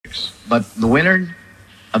But the winner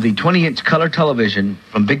of the 20-inch color television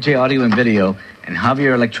from Big J Audio and Video and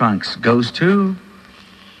Javier Electronics goes to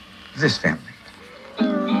this family.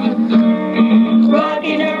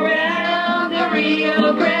 Rocking around the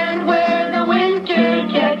Rio Grande where the winter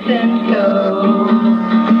Texans go.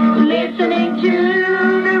 Listening to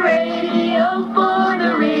the radio for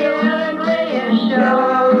the Rio and Reyes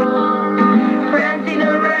show. Prancing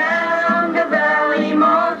around the valley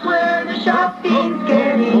malls where the shopping's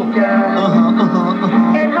getting done.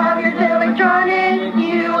 And Javier's Electronics,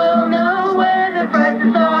 you will know where the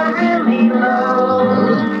prices are really low.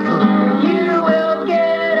 You will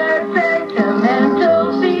get a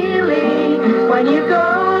sentimental feeling when you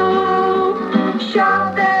go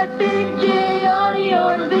shop at Big J Audio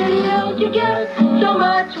and Video. You get so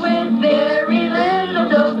much with very little.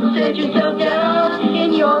 Don't sit yourself down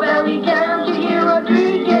in your valley town to hear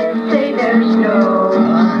Rodriguez say there's no.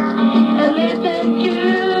 And listen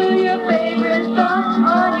to your favorite song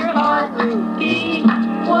on your hot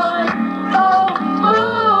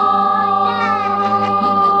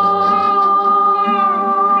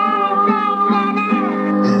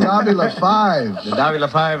Davila 5. The Davila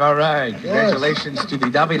 5, all right. Yes. Congratulations to the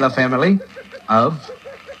Davila family of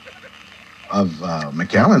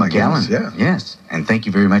McAllen, I guess. Yeah. Yes. And thank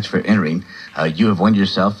you very much for entering. You have won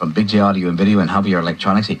yourself from Big J Audio and Video and Javier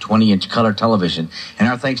Electronics a 20-inch color television. And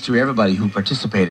our thanks to everybody who participated.